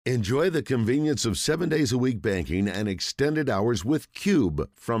Enjoy the convenience of 7 days a week banking and extended hours with Cube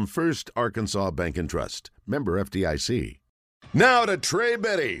from First Arkansas Bank and Trust. Member FDIC. Now to Trey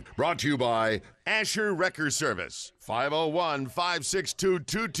Biddy, brought to you by Asher Wrecker Service,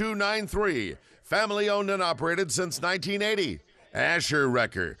 501-562-2293. Family owned and operated since 1980. Asher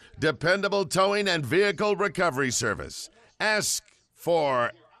Wrecker, dependable towing and vehicle recovery service. Ask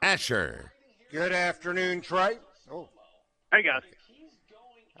for Asher. Good afternoon, Trey. Oh. Hey, guys.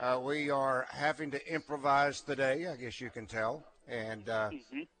 We are having to improvise today, I guess you can tell. And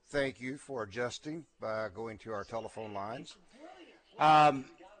thank you for adjusting by going to our telephone lines.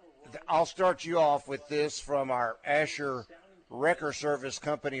 I'll start you off with this from our Asher Wrecker Service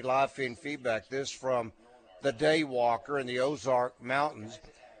Company live feed feedback. This from the Daywalker in the Ozark Mountains.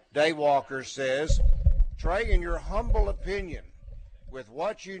 Daywalker says, Trey, in your humble opinion, with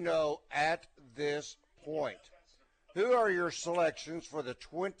what you know at this point, who are your selections for the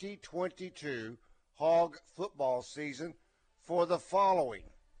 2022 Hog football season for the following?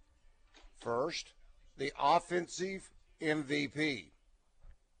 First, the offensive MVP.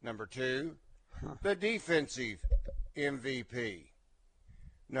 Number 2, the defensive MVP.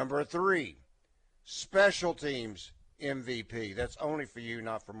 Number 3, special teams MVP. That's only for you,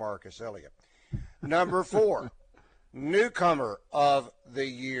 not for Marcus Elliott. Number 4, newcomer of the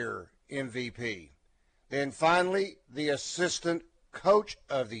year MVP. Then finally, the assistant coach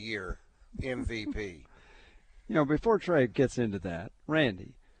of the year MVP. You know, before Trey gets into that,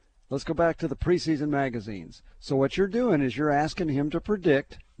 Randy, let's go back to the preseason magazines. So what you're doing is you're asking him to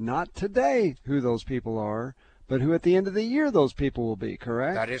predict, not today who those people are, but who at the end of the year those people will be,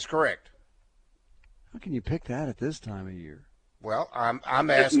 correct? That is correct. How can you pick that at this time of year? Well, I'm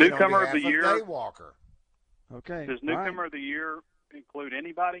asking newcomer on of the behalf year. Daywalker. Okay. Does newcomer of the year include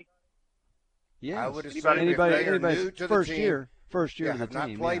anybody? Yes. I would assume anybody if they are new to first the team, year of the have team.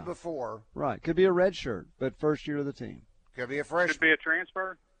 not played before. Right. Could be a red shirt, but first year of the team. Could be a freshman. Could be a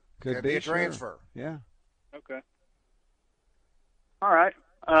transfer? Could be a sure. transfer. Yeah. Okay. All right.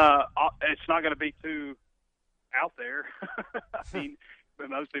 It's not going to be too out there. I mean, but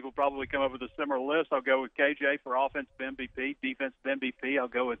most people probably come up with a similar list. I'll go with KJ for offensive MVP, defensive MVP. I'll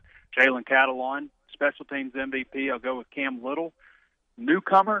go with Jalen Catalon, special teams MVP. I'll go with Cam Little.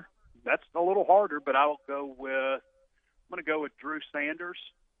 Newcomer, that's a little harder, but I'm going to go with Drew Sanders,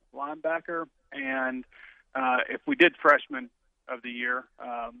 linebacker. And if we did freshman of the year,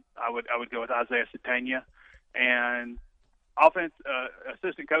 I would go with Isaiah Satania. And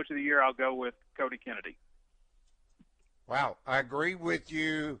assistant coach of the year, I'll go with Cody Kennedy. Wow, I agree with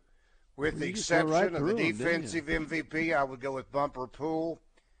you with the You just went exception right of the through 'em, defensive MVP. I would go with Bumper Pool.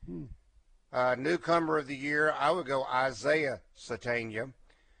 Newcomer of the year, I would go Isaiah Satania.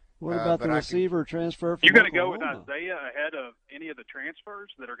 What about the but receiver transfer from You're going to go with Oklahoma? Isaiah ahead of any of the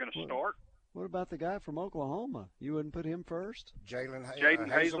transfers that are going to start? What about the guy from Oklahoma? You wouldn't put him first? Jaden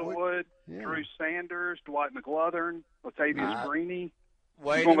Hazelwood, Yeah. Drew Sanders, Dwight McGlothern, Latavius Greeny.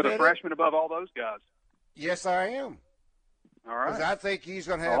 Wait You're going a with a minute. freshman above all those guys. Yes, I am. All right. Because I think he's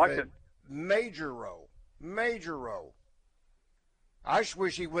going to have a major role. Major role. I just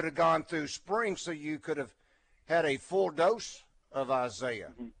wish he would have gone through spring so you could have had a full dose of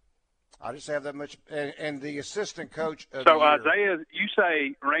Isaiah. Mm-hmm. I just have that much. And the assistant coach of So the year. Isaiah, you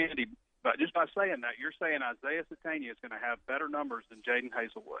say, Randy, but just by saying that, you're saying Isaiah Satania is going to have better numbers than Jaden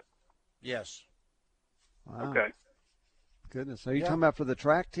Hazelwood. Yes. Wow. Okay. Goodness. Are you talking about for the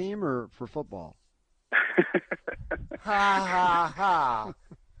track team or for football? Ha, ha, ha.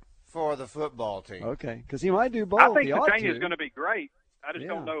 For the football team. Okay. Because he might do both. I think He ought Satania is to. going to be great. I just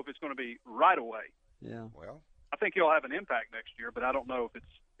don't know if it's going to be right away. Yeah. Well, I think he'll have an impact next year, but I don't know if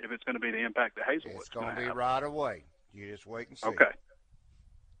it's going to be the impact that Hazelwood's it's going to be have. right away. You just wait and see. Okay.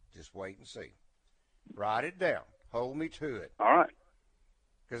 Just wait and see. Write it down. Hold me to it. All right.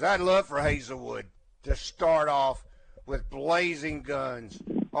 Because I'd love for Hazelwood to start off with blazing guns.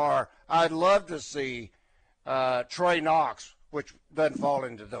 Or I'd love to see Trey Knox, which doesn't fall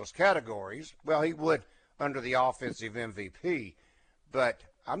into those categories. Well, he would under the offensive MVP. But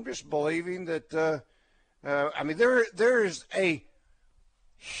I'm just believing that, there is a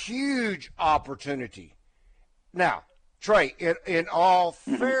huge opportunity. Now, Trey, in all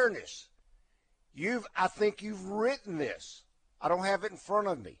fairness, I think you've written this. I don't have it in front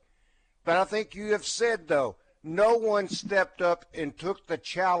of me. But I think you have said, though, no one stepped up and took the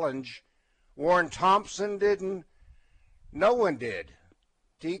challenge. Warren Thompson didn't. No one did.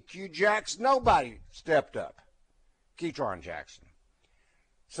 TQ Jackson, nobody stepped up. Keytron Jackson.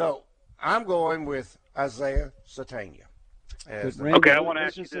 So I'm going with Isaiah Satania. Okay, I want to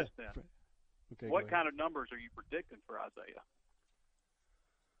ask you this then. Okay, what kind of numbers are you predicting for Isaiah?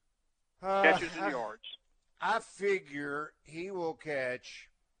 Catches and yards. I figure he will catch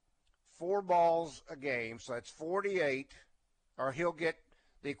 4 balls a game, so that's 48, or he'll get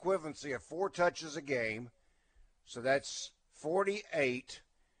the equivalency of 4 touches a game, so that's 48,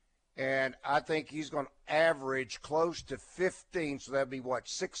 and I think he's going to average close to 15, so that'd be,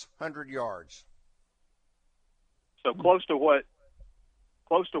 600 yards. So close to what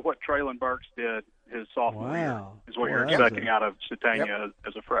Traylon Burks did his sophomore year is what you're expecting out of Satania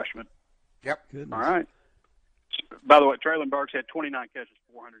as a freshman. Yep. Goodness. All right. By the way, Traylon Burks had 29 catches,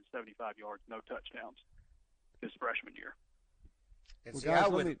 475 yards, no touchdowns his freshman year. And see, I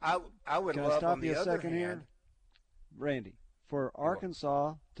would can love I stop on you the a other second hand, here? Randy, for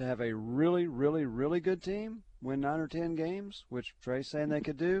Arkansas to have a really, really, really good team, win 9 or 10 games, which Trey's saying they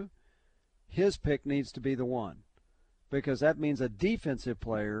could do, his pick needs to be the one, because that means a defensive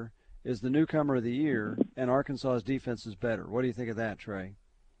player is the newcomer of the year, and Arkansas's defense is better. What do you think of that, Trey?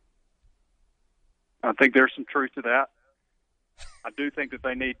 I think there's some truth to that. I do think that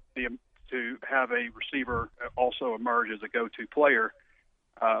they need to have a receiver also emerge as a go-to player.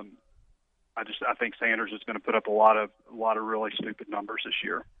 I think Sanders is going to put up a lot of really stupid numbers this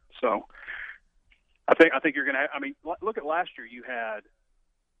year. So I think you're going to. I mean, look at last year. You had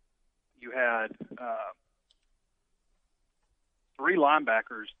 3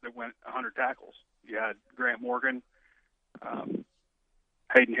 linebackers that went 100 tackles. You had Grant Morgan,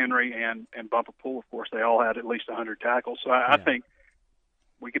 Hayden Henry, and Bumper Pool. Of course, they all had at least 100 tackles. So I think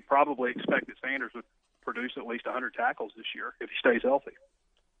we could probably expect that Sanders would produce at least 100 tackles this year if he stays healthy.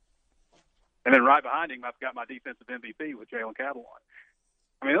 And then right behind him, I've got my defensive MVP with Jalen Catalon.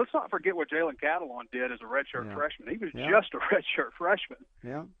 I mean, let's not forget what Jalen Catalon did as a redshirt freshman. He was just a redshirt freshman.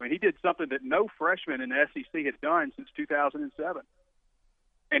 Yeah. I mean, he did something that no freshman in the SEC had done since 2007,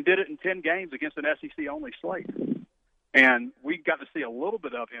 and did it in 10 games against an SEC-only slate. And we got to see a little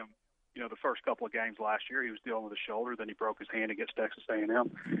bit of him, the first couple of games last year. He was dealing with a shoulder, then he broke his hand against Texas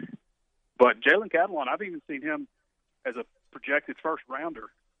A&M. But Jalen Catalon, I've even seen him as a projected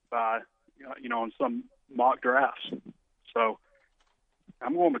first-rounder by, in some mock drafts. So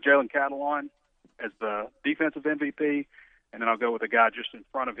I'm going with Jalen Catalon as the defensive MVP, and then I'll go with a guy just in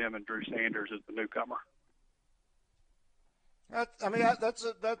front of him and Drew Sanders as the newcomer.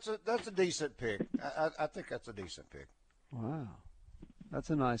 That's a decent pick. I think that's a decent pick. Wow, that's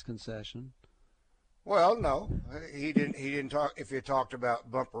a nice concession. Well, no, he didn't talk. If you talked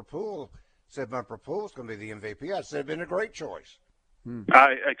about Bumper Pool, said Bumper Pool's going to be the MVP, I said it'd been a great choice.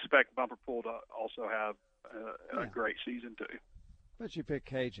 I expect Bumper Pool to also have a great season too. But you pick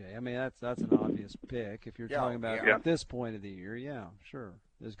KJ. I mean, that's an obvious pick if you're talking about at this point of the year. Yeah, sure.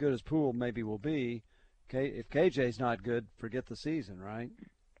 As good as Poole maybe will be, if KJ's not good, forget the season, right?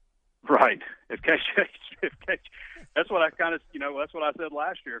 Right. If KJ, that's what I kind of, that's what I said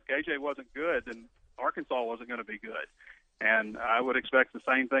last year. If KJ wasn't good, then Arkansas wasn't going to be good. And I would expect the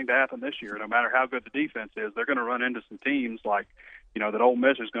same thing to happen this year. No matter how good the defense is, they're going to run into some teams like, that Ole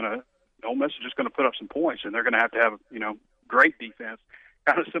Miss is just going to put up some points, and they're going to have, great defense,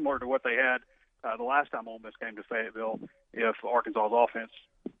 kind of similar to what they had the last time Ole Miss came to Fayetteville. If Arkansas's offense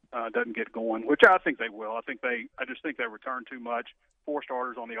doesn't get going, which I think they will. I just think they return too much. 4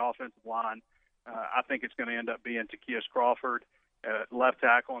 starters on the offensive line. I think it's going to end up being Takias Crawford at left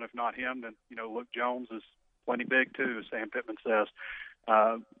tackle, and if not him, then Luke Jones is plenty big too, as Sam Pittman says.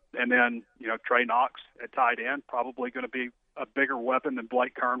 And then Trey Knox at tight end, probably going to be a bigger weapon than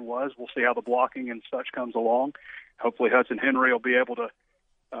Blake Kern was. We'll see how the blocking and such comes along. Hopefully Hudson Henry will be able to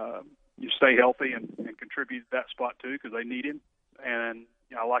stay healthy and contribute to that spot too, because they need him. And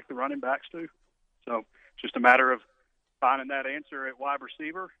I like the running backs too. So it's just a matter of finding that answer at wide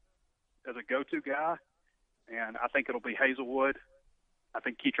receiver as a go-to guy. And I think it'll be Hazelwood. I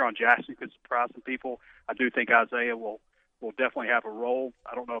think Ketron Jackson could surprise some people. I do think Isaiah will definitely have a role.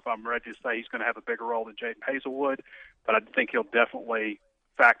 I don't know if I'm ready to say he's going to have a bigger role than Jaden Hazelwood, but I think he'll definitely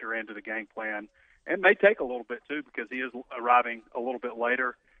factor into the game plan. And may take a little bit too, because he is arriving a little bit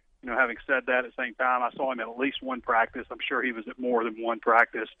later. Having said that, at the same time, I saw him at least one practice. I'm sure he was at more than one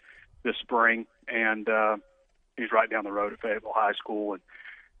practice this spring, and he's right down the road at Fayetteville High School, and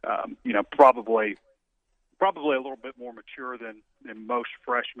probably a little bit more mature than most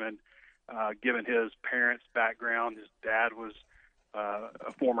freshmen, given his parents' background. His dad was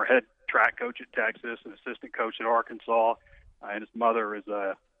a former head track coach at Texas, an assistant coach at Arkansas, and his mother is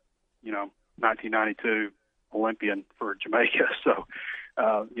a 1992 Olympian for Jamaica. So,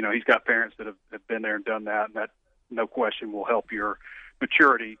 he's got parents that have been there and done that, and that, no question, will help your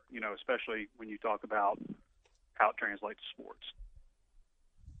maturity, especially when you talk about how it translates to sports.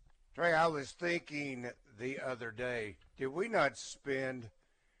 Trey, I was thinking the other day, did we not spend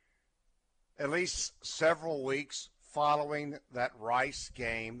at least several weeks following that Rice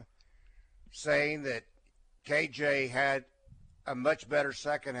game, saying that KJ had a much better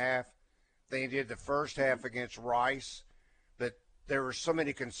second half than he did the first half against Rice, but there were so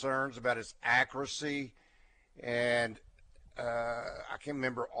many concerns about his accuracy, and I can't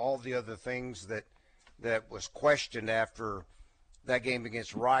remember all the other things that was questioned after that game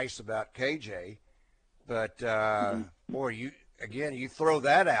against Rice about KJ. But, boy, you throw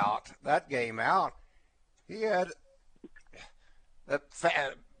that game out, he had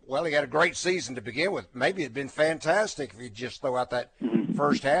he had a great season to begin with. Maybe it'd been fantastic if you just throw out that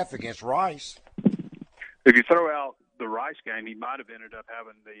first half against Rice. If you throw out the Rice game, he might have ended up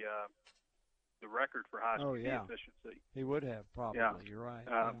having the record for highest efficiency. He would have, probably. Yeah. You're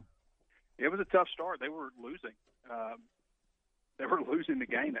right. It was a tough start. They were losing. They were losing the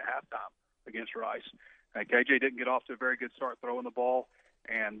game at halftime against Rice. KJ didn't get off to a very good start throwing the ball,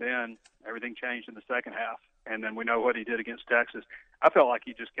 and then everything changed in the second half. And then we know what he did against Texas. I felt like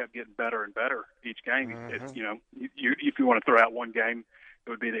he just kept getting better and better each game. If you want to throw out one game, it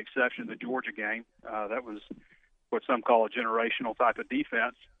would be the exception, the Georgia game. That was what some call a generational type of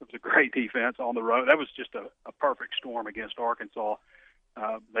defense. It was a great defense on the road. That was just a perfect storm against Arkansas.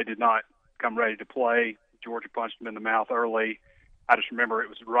 They did not come ready to play. Georgia punched them in the mouth early. I just remember it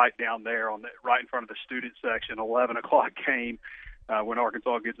was right down there right in front of the student section, 11 o'clock game when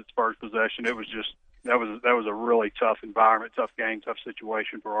Arkansas gets its first possession. It was just that was a really tough environment, tough game, tough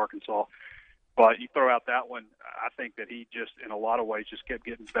situation for Arkansas. But you throw out that one, I think that he just, in a lot of ways, just kept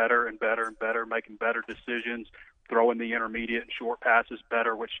getting better and better and better, making better decisions, throwing the intermediate and short passes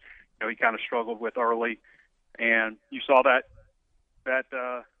better, which he kind of struggled with early. And you saw that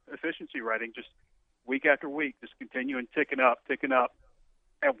efficiency rating just week after week, just continuing ticking up.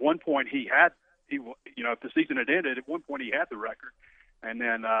 At one point, if the season had ended, at one point he had the record. And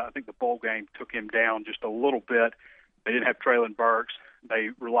then I think the bowl game took him down just a little bit. They didn't have Traylon Burks. They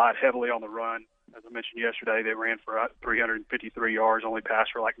relied heavily on the run. As I mentioned yesterday, they ran for 353 yards, only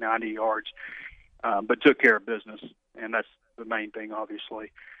passed for like 90 yards, but took care of business. And that's the main thing,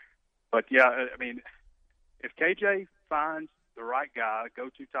 obviously. But, yeah, I mean, if KJ finds the right guy, a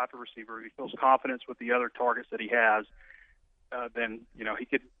go-to type of receiver, he feels confidence with the other targets that he has, then,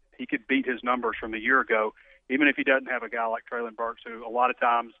 he could beat his numbers from a year ago, even if he doesn't have a guy like Traylon Burks, who a lot of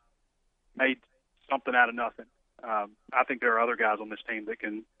times made something out of nothing. I think there are other guys on this team that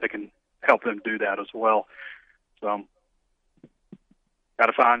can help them do that as well. So, got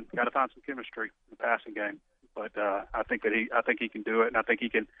to find some chemistry in the passing game. But I think he can do it, and I think he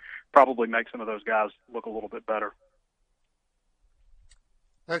can probably make some of those guys look a little bit better.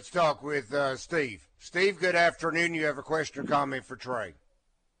 Let's talk with Steve. Steve, good afternoon. You have a question or comment for Trey?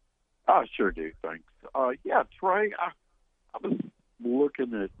 I sure do, thanks. Trey, I was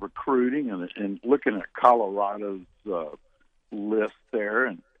looking at recruiting and looking at Colorado's list there,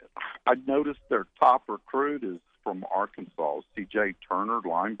 and I noticed their top recruit is from Arkansas, C.J. Turner,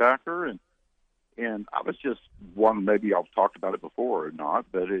 linebacker, and I was just wondering, maybe I've talked about it before or not,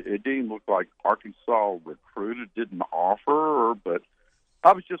 but it didn't look like Arkansas recruited, didn't offer, but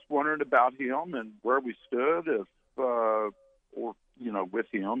I was just wondering about him and where we stood, if with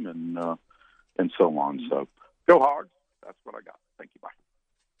him and so on. So go Hogs. That's what I got. Thank you. Bye.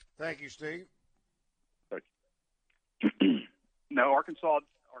 Thank you, Steve. Thank you. No, Arkansas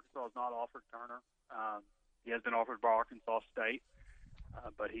has not offered Turner. He has been offered by Arkansas State,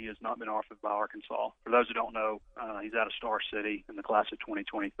 but he has not been offered by Arkansas. For those who don't know, he's out of Star City in the class of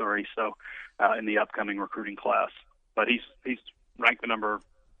 2023, so in the upcoming recruiting class. But he's ranked the number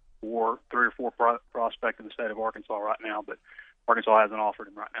 3 or 4 prospect in the state of Arkansas right now, but Arkansas hasn't offered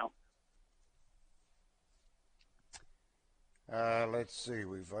him right now. Let's see.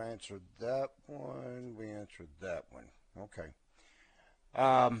 We've answered that one. We answered that one. Okay.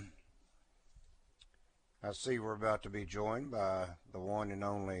 I see we're about to be joined by the one and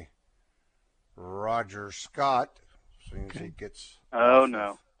only Roger Scott. As soon as he gets. Oh,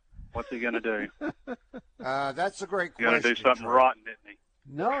 no. What's he going to do? That's a great question. He's going to do something rotten, isn't he?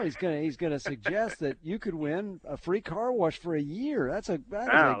 No, he's gonna suggest that you could win a free car wash for a year. That's a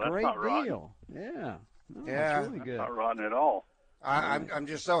great deal. Yeah. No, that's really good. Not rotten at all. I'm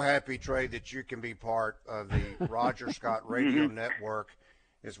just so happy, Trey, that you can be part of the Roger Scott Radio Network.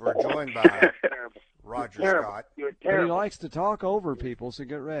 As we're joined by Roger Scott. But he likes to talk over people, so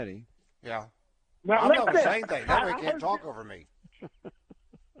get ready. Yeah. I'm not the same thing. That way he can't talk over me. You're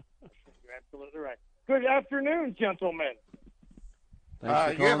absolutely right. Good afternoon, gentlemen. You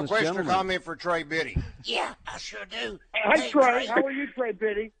have a question or comment for Trey Biddy? Yeah, I sure do. Hi, Trey. How are you, Trey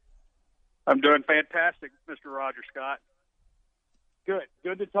Biddy? I'm doing fantastic, Mr. Roger Scott. Good.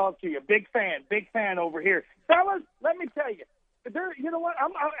 Good to talk to you. Big fan over here. Fellas, let me tell you. You know what?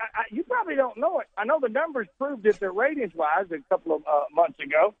 You probably don't know it. I know the numbers proved it that ratings-wise a couple of months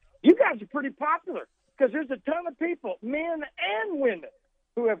ago. You guys are pretty popular because there's a ton of people, men and women,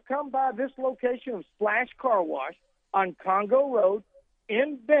 who have come by this location of Splash Car Wash on Congo Road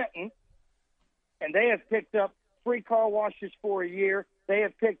in Benton, and they have picked up free car washes for a year. They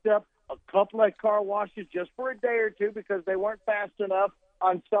have picked up a couple of car washes just for a day or two because they weren't fast enough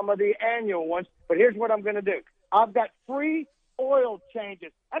on some of the annual ones. But here's what I'm going to do. I've got free oil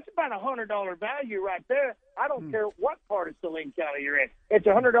changes. That's about $100 value right there. I don't care what part of Saline County you're in. It's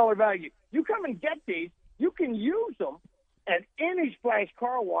 $100 value. You come and get these. You can use them at any Splash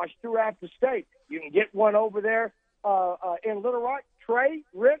Car Wash throughout the state. You can get one over there in Little Rock. Trey,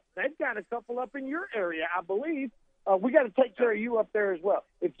 Rick, they've got a couple up in your area, I believe. We got to take care of you up there as well.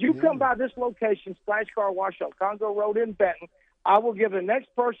 If you come by this location, Splash Car Wash on Congo Road in Benton, I will give the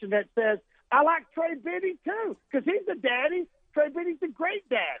next person that says, I like Trey Biddy too, because he's the daddy. Trey Biddy's a great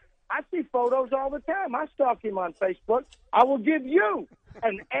dad. I see photos all the time. I stalk him on Facebook. I will give you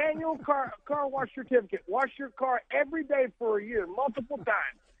an annual car wash certificate. Wash your car every day for a year, multiple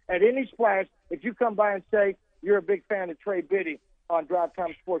times at any Splash. If you come by and say you're a big fan of Trey Biddy on Drive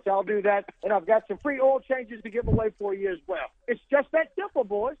Time Sports, I'll do that. And I've got some free oil changes to give away for you as well. It's just that simple,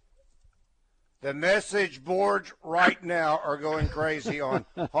 boys. The message boards right now are going crazy on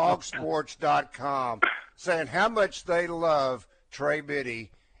hogsports.com saying how much they love Trey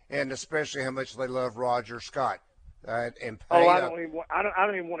Biddy and especially how much they love Roger Scott. And I don't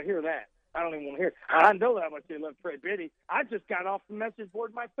even want to hear that. I don't even want to hear it. I know how much they love Trey Biddy. I just got off the message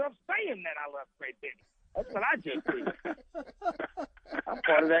board myself saying that I love Trey Biddy. That's what I just did. I'm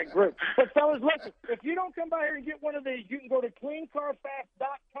part of that group. But, fellas, listen, if you don't come by here and get one of these, you can go to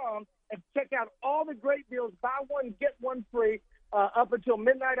cleancarfast.com and check out all the great deals. Buy one, get one free up until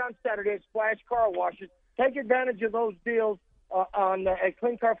midnight on Saturday at Splash Car Washes. Take advantage of those deals at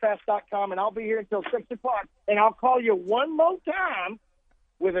cleancarfast.com, and I'll be here until 6 o'clock. And I'll call you one more time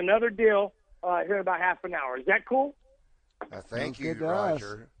with another deal here in about half an hour. Is that cool? Thank you,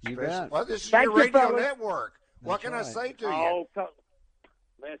 Roger. You bet. Well, this is Thank your radio fellas. network. What can I say to you? Oh,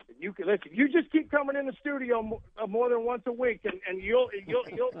 listen. You just keep coming in the studio more than once a week, and you'll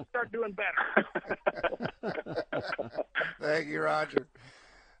start doing better. Thank you, Roger.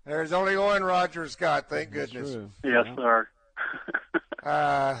 There's only one Roger Scott. Thank goodness. Yes, sir.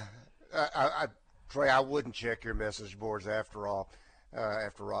 Trey, I wouldn't check your message boards after all.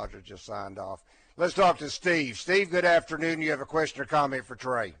 After Roger just signed off. Let's talk to Steve. Steve, good afternoon. You have a question or comment for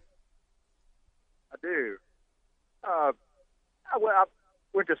Trey? I do. I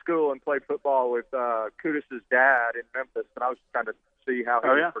went to school and played football with Kudus' dad in Memphis, and I was trying to see how he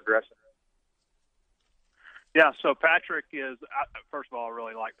was progressing. Yeah, so Patrick is first of all, I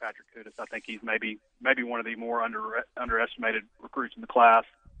really like Patrick Kudus. I think he's maybe one of the more underestimated recruits in the class.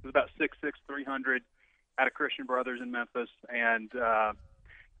 He's about 6'6", 300, out of Christian Brothers in Memphis, and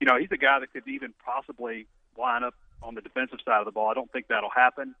he's a guy that could even possibly line up on the defensive side of the ball. I don't think that'll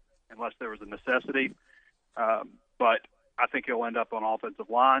happen unless there was a necessity, but I think he'll end up on offensive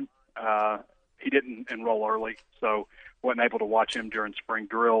line. He didn't enroll early, so wasn't able to watch him during spring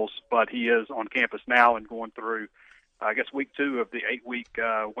drills, but he is on campus now and going through, I guess, week 2 of the 8-week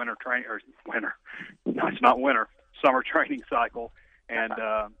summer training cycle. And,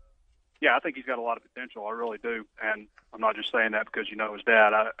 I think he's got a lot of potential. I really do. And I'm not just saying that because you know his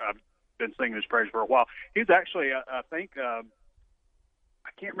dad. I've been singing his praise for a while. He's actually, I think, I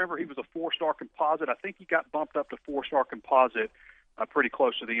can't remember, he was a 4-star composite. I think he got bumped up to 4-star composite pretty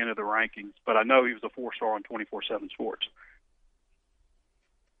close to the end of the rankings. But I know he was a 4-star on 24/7 Sports.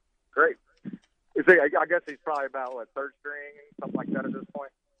 Great. I guess he's probably about, third string, something like that at this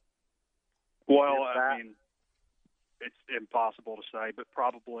point? Well, I mean, it's impossible to say, but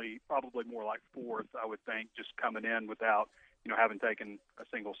probably more like fourth, I would think, just coming in without, having taken a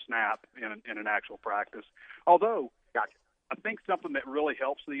single snap in an actual practice. Although, gotcha. I think something that really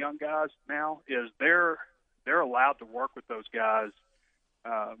helps the young guys now is they're allowed to work with those guys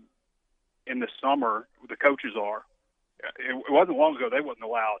in the summer. The coaches are. It wasn't long ago they wasn't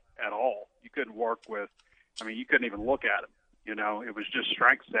allowed at all. You couldn't work with. You couldn't even look at them. It was just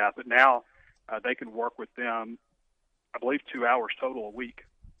strength staff. But now they can work with them, I believe, 2 hours total a week.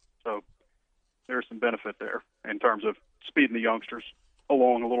 So there's some benefit there in terms of speeding the youngsters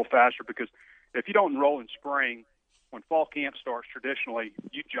along a little faster, because if you don't enroll in spring, when fall camp starts, traditionally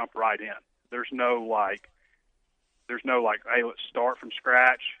you jump right in. There's no hey, let's start from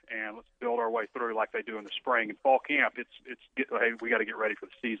scratch and let's build our way through like they do in the spring. In fall camp, hey, we got to get ready for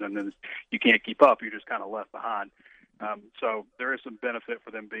the season, and you can't keep up. You're just kind of left behind. So there is some benefit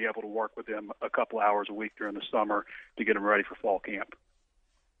for them to be able to work with them a couple hours a week during the summer to get them ready for fall camp.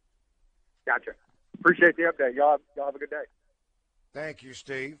 Gotcha. Appreciate the update. Y'all have a good day. Thank you,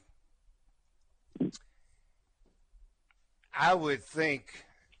 Steve. I would think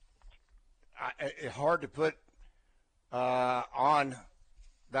it's hard to put on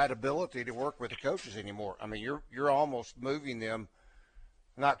that ability to work with the coaches anymore. I mean, you're almost moving them,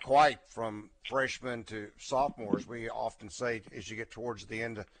 not quite from freshmen to sophomores. We often say as you get towards the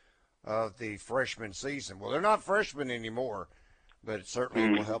end of the freshman season. Well, they're not freshmen anymore, but it certainly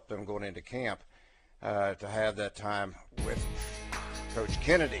will help them going into camp to have that time with Coach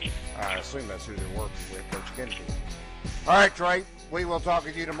Kennedy. I assume that's who they're working with, Coach Kennedy. All right, Trey, we will talk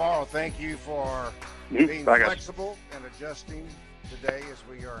with you tomorrow. Thank you for being flexible and adjusting today as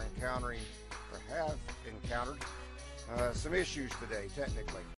we are encountering or have encountered some issues today, technically.